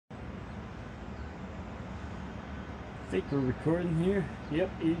think we're recording here. Yep,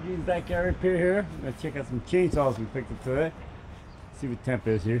 EG's backyard repair here. I'm gonna check out some chainsaws we picked up today. See what temp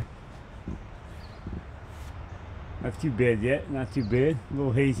is here. Not too bad yet, not too bad. A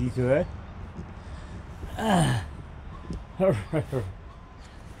little hazy today. Alright.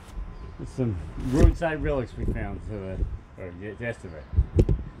 Some roadside relics we found today, or yesterday.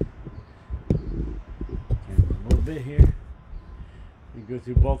 And a little bit here. We go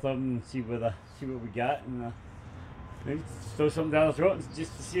through both of them and see what we got, and maybe throw something down the throat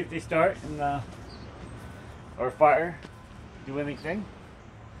just to see if they start and or fire, do anything.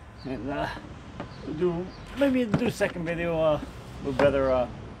 And maybe do a second video a little better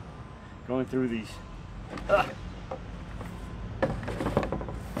going through these.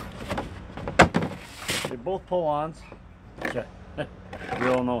 They're both pull-ons. We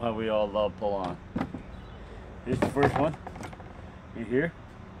all know how we all love pull-on. Here's the first one. In here.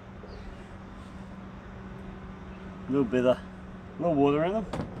 A little water in them.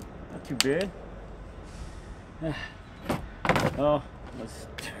 Not too bad. Oh, let's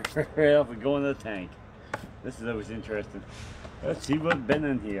turn it off and go into the tank. This is always interesting. Let's see what's been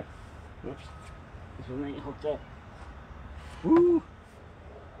in here. Whoops. This one ain't hooked up. Woo!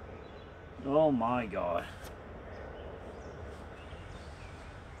 Oh my God.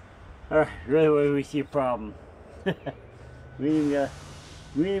 Alright, right away we see a problem. We didn't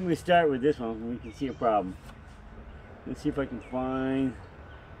even start with this one. We can see a problem. Let's see if I can find.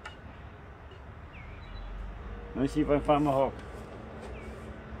 Let's see if I can find my hook.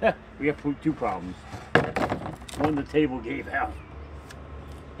 We got two problems. One, the table gave out.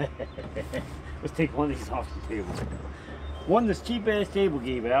 Let's take one of these off the table. One, this cheap ass table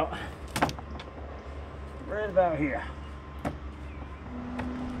gave out. Right about here.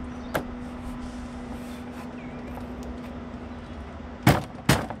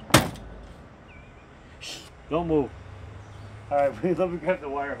 Don't move. Alright, let me grab the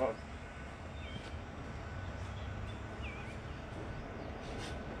wire hook.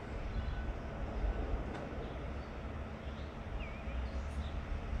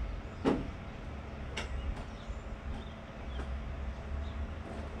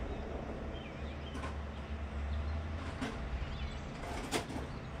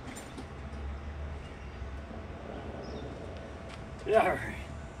 Alright,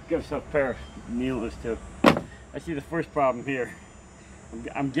 give us a pair of needles too. I see the first problem here.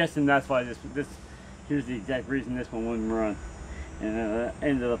 I'm guessing that's why this here's the exact reason this one wouldn't run, and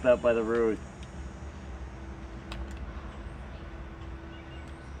ended up out by the road.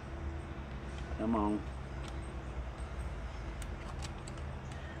 Come on.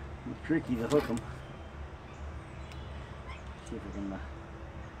 It's tricky to hook them. See if I can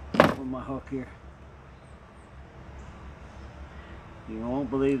open my hook here. You won't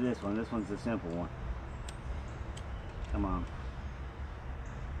believe this one. This one's a simple one. Come on.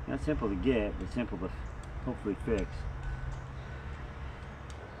 Not simple to get, but simple to hopefully fix.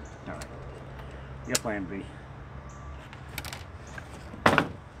 Alright. We got plan B.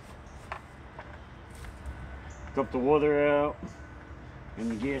 Dump the water out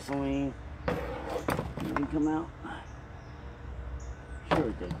and the gasoline. Did it come out? Sure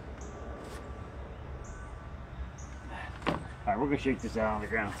it did. Alright, we're gonna shake this out on the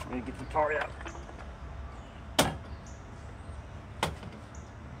ground. We're gonna get the tar out.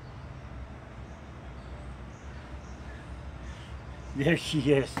 There she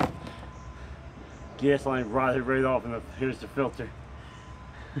is. Gas line rotted right off, and here's the filter.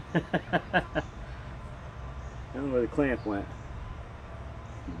 I don't know where the clamp went.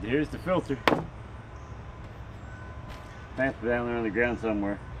 There's the filter. Clamp's down there on the ground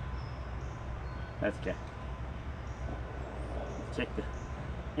somewhere. That's okay. Check the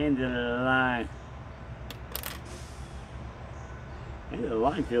end of the line. End of the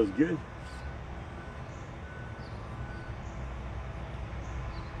line feels good.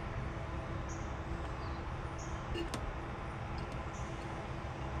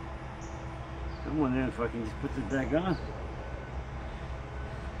 I'm wondering if I can just put this back on.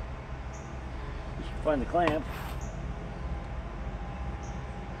 You should find the clamp.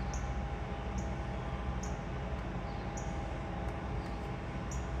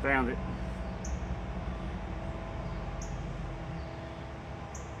 Found it.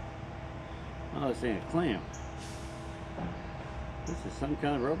 Oh, this ain't a clamp. This is some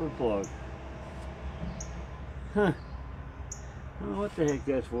kind of rubber plug. Huh. I don't know what the heck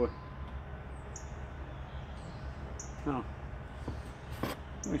that's for. Oh.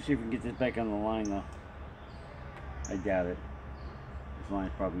 Let me see if we can get this back on the line though. I doubt it. This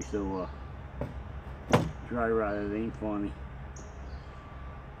line's probably so dry rotted it ain't funny.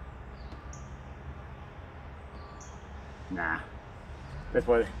 Nah. That's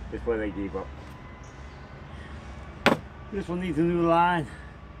why they gave up. This one needs a new line.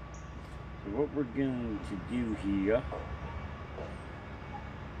 So what we're going to do here,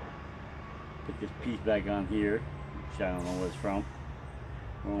 put this piece back on here, which I don't know what it's from.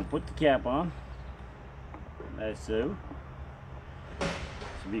 We're going to put the cap on, as so. This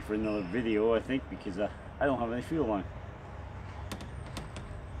will be for another video, I think, because I don't have any fuel line.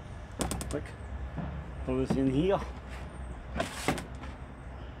 Click. Throw this in here.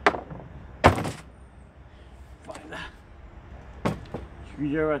 Find that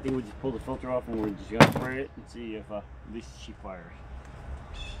screwdriver. I think we'll just pull the filter off and we're just going to spray it and see if at least she fires.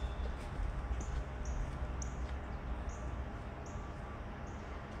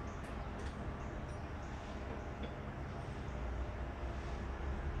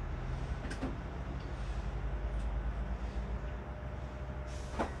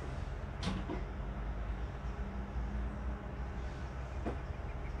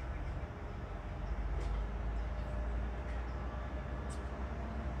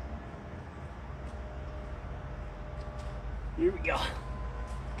 Here we go.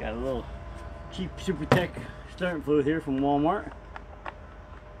 Got a little cheap Super Tech starting fluid here from Walmart.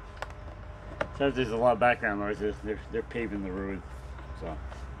 Sometimes there's a lot of background noise. They're paving the road, so.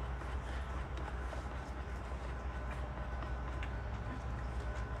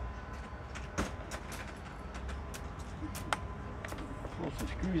 Pull some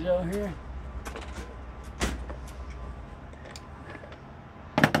screws out here.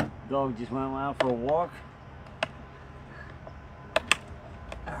 Dog just went out for a walk.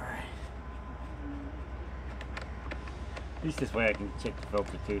 At least this way I can check the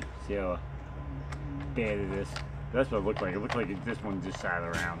filter too, see how bad it is. That's what it looked like. It looked like this one just sat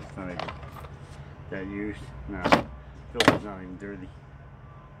around. It's not even that used. No, filter's not even dirty.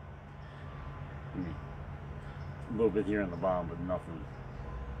 I mean, a little bit here on the bottom, but nothing.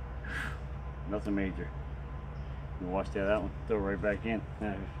 Nothing major. You wash that out and throw it right back in.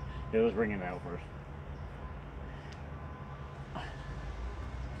 It was ringing it out first.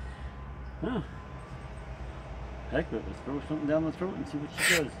 Huh. Heck, let's throw something down the throat and see what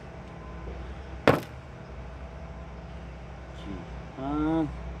she does.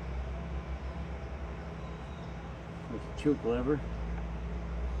 With the choke lever.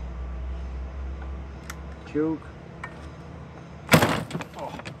 Choke.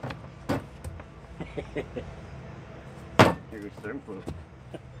 Oh. Here goes third fluid.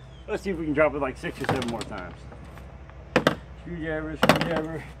 Let's see if we can drop it like 6 or 7 more times. Screwdriver,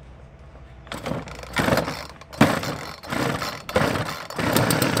 screwdriver.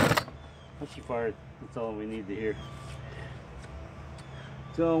 She fired. That's all we need to hear.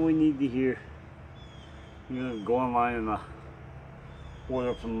 That's all we need to hear. I'm gonna go online and order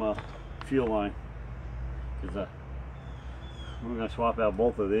up some fuel line, because we're gonna swap out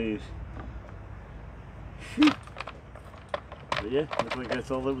both of these. But yeah, looks like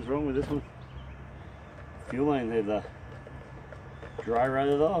that's all that was wrong with this one. Fuel line had dry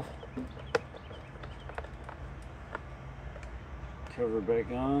rotted off. Cover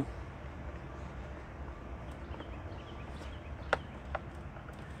back on.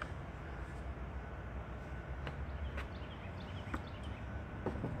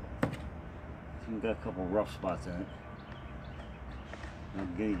 Got a couple rough spots in it.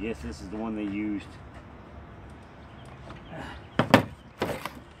 I'm gonna guess this is the one they used.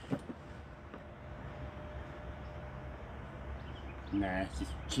 Nah, it's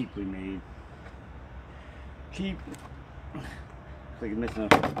just cheaply made. Cheap. Looks like it's missing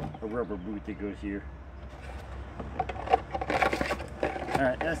a rubber boot that goes here.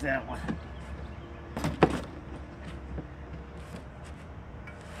 Alright, that's that one.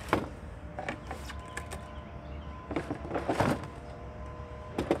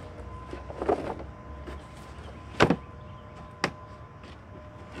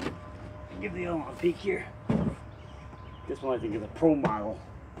 Give the other one a peek here. This one I think is a Pro model.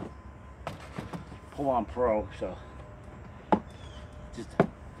 Pull-on Pro, so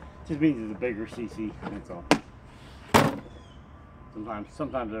just means it's a bigger CC, that's all.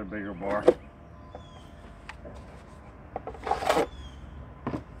 Sometimes they're a bigger bar.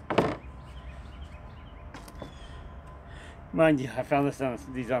 Mind you, I found these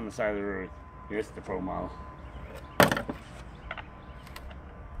on the side of the road. Here's the Pro model.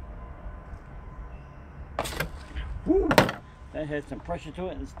 Woo! That had some pressure to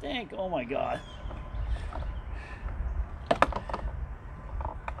it and stank. Oh my god.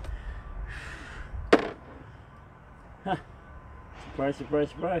 Huh. Surprise, surprise,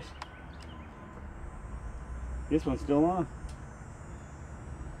 surprise. This one's still on.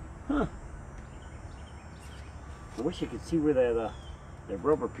 Huh. I wish I could see where that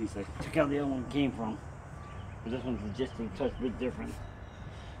rubber piece I took out the other one came from. But this one's just a touch bit different.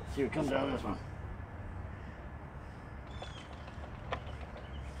 See what comes out of this one.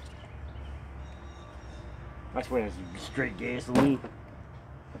 I swear that's straight gasoline.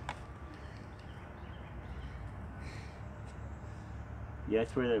 Yeah, I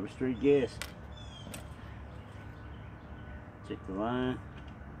swear that was straight gas. Check the line.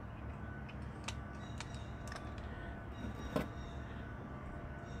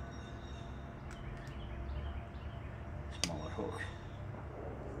 Smaller hook.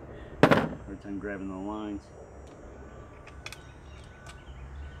 Hard time grabbing the lines.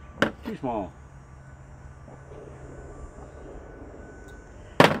 Too small.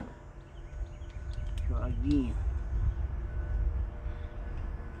 Try again.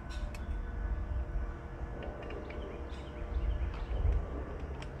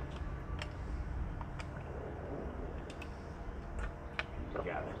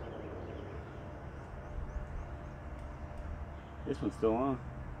 Got it. This one's still on.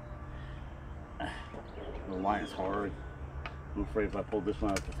 The line is hard. I'm afraid if I pull this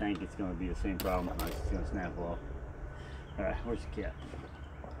one out of the tank, it's going to be the same problem. It's just going to snap off. Alright, where's the cat?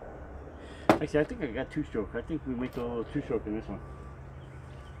 Actually, I think I got two-stroke. I think we make a little two-stroke in this one.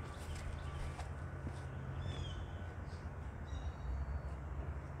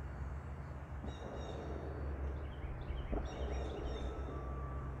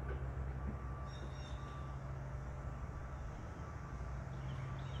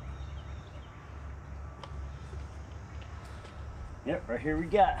 Yep, right here we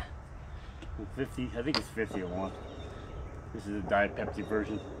got 50. I think it's 50-1. This is a Diet Pepsi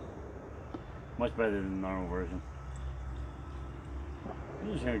version. Much better than the normal version.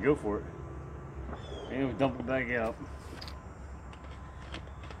 I'm just gonna go for it. And we'll dump it back out.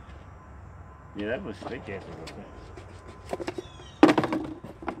 Yeah, that was thick after that.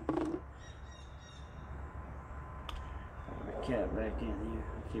 Put the cat back in here.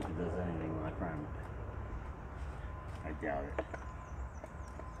 Let's see if it does anything when I prime it. I doubt it.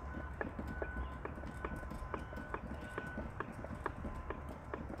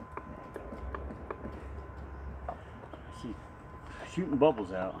 Shooting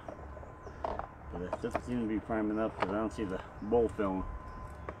bubbles out, but it doesn't seem to be priming up because I don't see the bowl filling.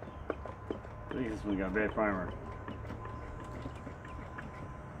 I think this one got a bad primer.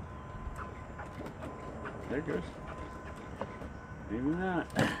 There it goes. Maybe not.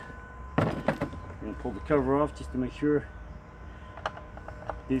 I'm gonna pull the cover off just to make sure.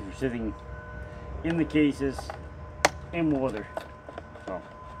 These were sitting in the cases in water. So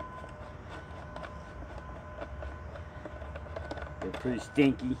they're pretty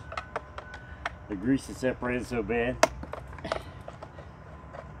stinky. The grease is separated so bad.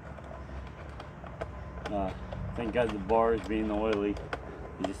 Thank God the bars being oily.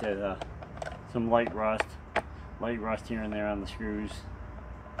 You just had some light rust here and there on the screws.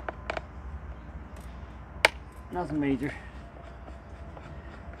 Nothing major.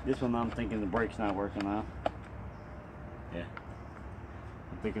 This one I'm thinking the brake's not working now. Yeah.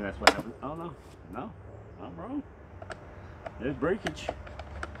 I'm thinking that's what happened. Oh no. No. I'm wrong. There's breakage.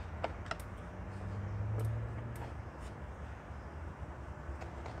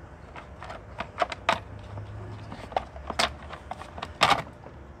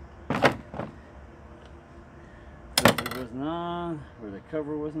 Filter wasn't on, or the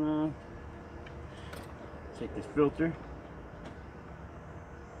cover wasn't on. Check this filter.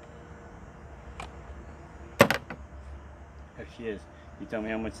 There she is. You tell me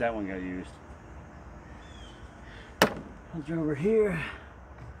how much that one got used. I'll go over here.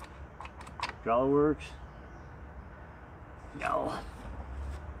 Jolly works. No.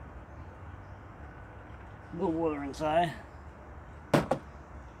 A little water inside. I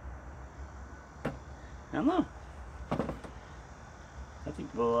don't know. I think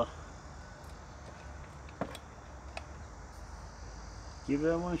we'll give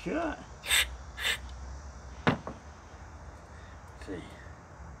that one a shot. Let's see.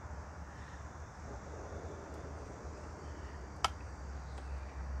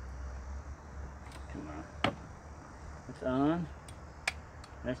 Come on. That's on.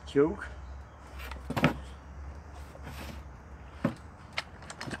 That's choke.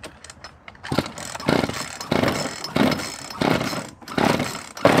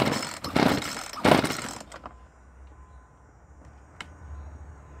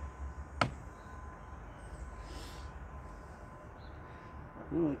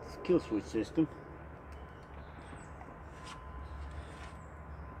 I like this kill switch system.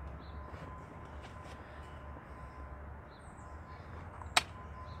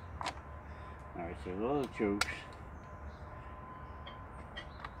 Alright, so a lot of chokes.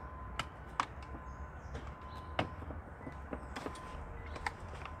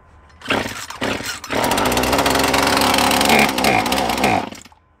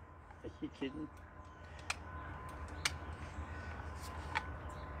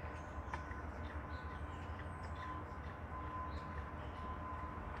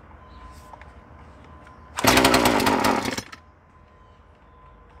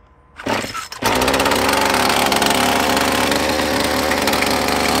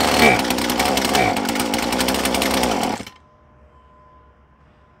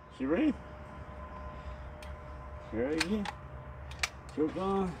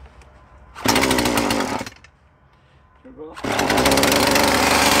 on. Turbo.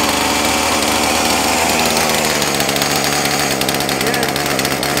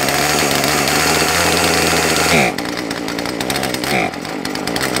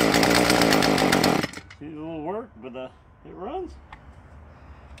 Needs a little work, but it runs.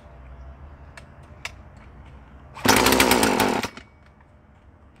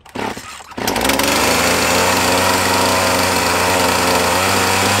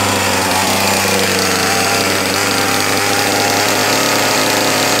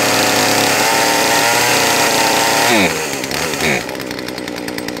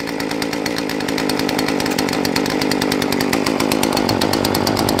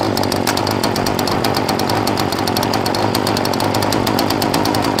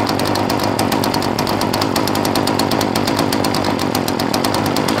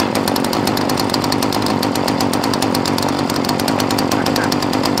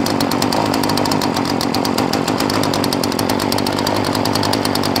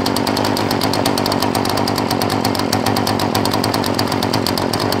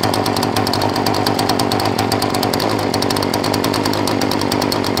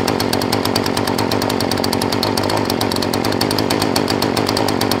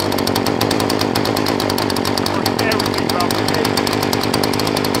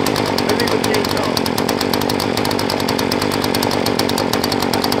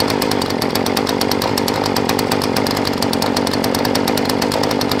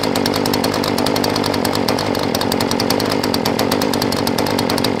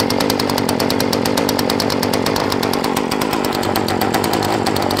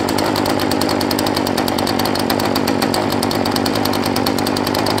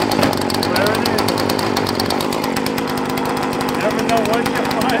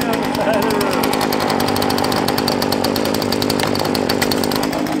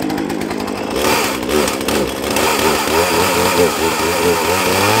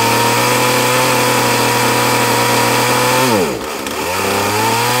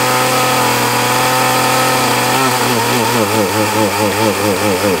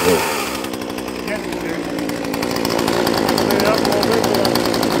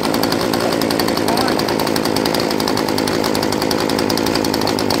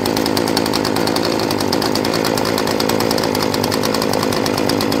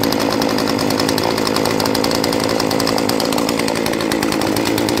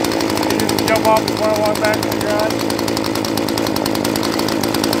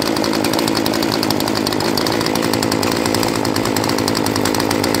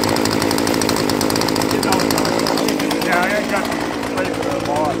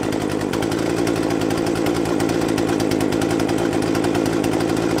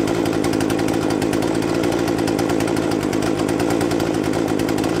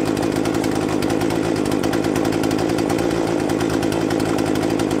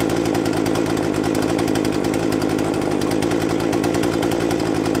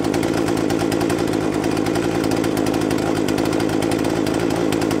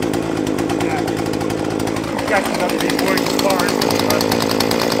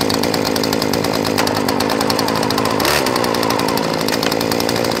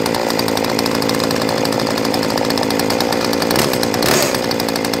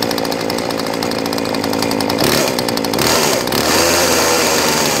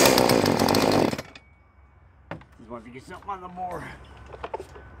 Something on the board.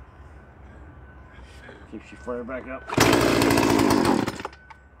 Keeps you fire back up.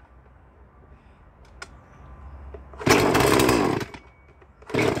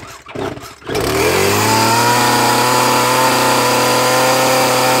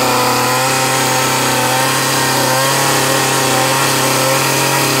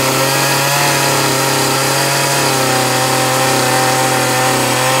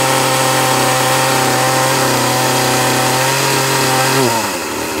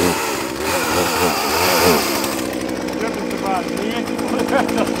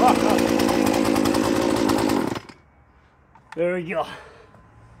 There we go.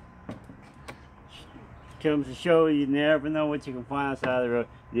 Comes to show you never know what you can find outside the road.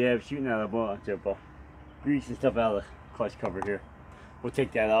 Yeah, I'm shooting out a bunch of grease and stuff out of the clutch cover here. We'll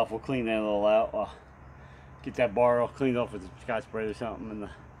take that off. We'll clean that a little out. Get that bar all cleaned off with a Scotch Brite or something, and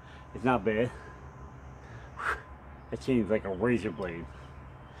it's not bad. That chain's like a razor blade.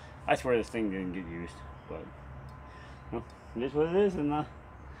 I swear this thing didn't get used, but well, it is what it is. And you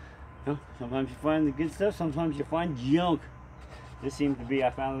know, sometimes you find the good stuff, sometimes you find junk. This seems to be,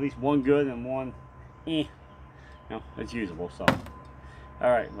 I found at least one good and one no, it's usable. So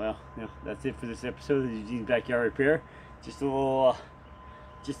alright, well, you know, that's it for this episode of Eugene's Backyard Repair. Just a little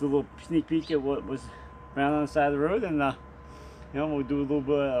just a little sneak peek at what was found on the side of the road, and you know, we'll do a little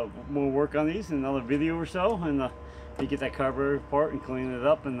bit more work on these in another video or so, and get that carburetor apart and clean it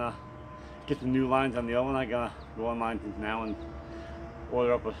up, and get the new lines on the other one. I gotta go online now and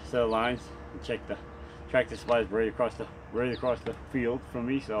order up a set of lines and check the tractor supplies right across the field from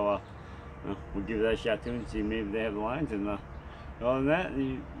me. So you know, we'll give that a shot too and see maybe they have the lines. And other than that,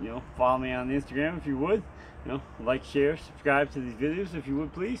 you know, follow me on Instagram if you would. You know, like, share, subscribe to these videos if you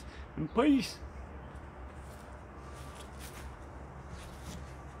would, please, and peace.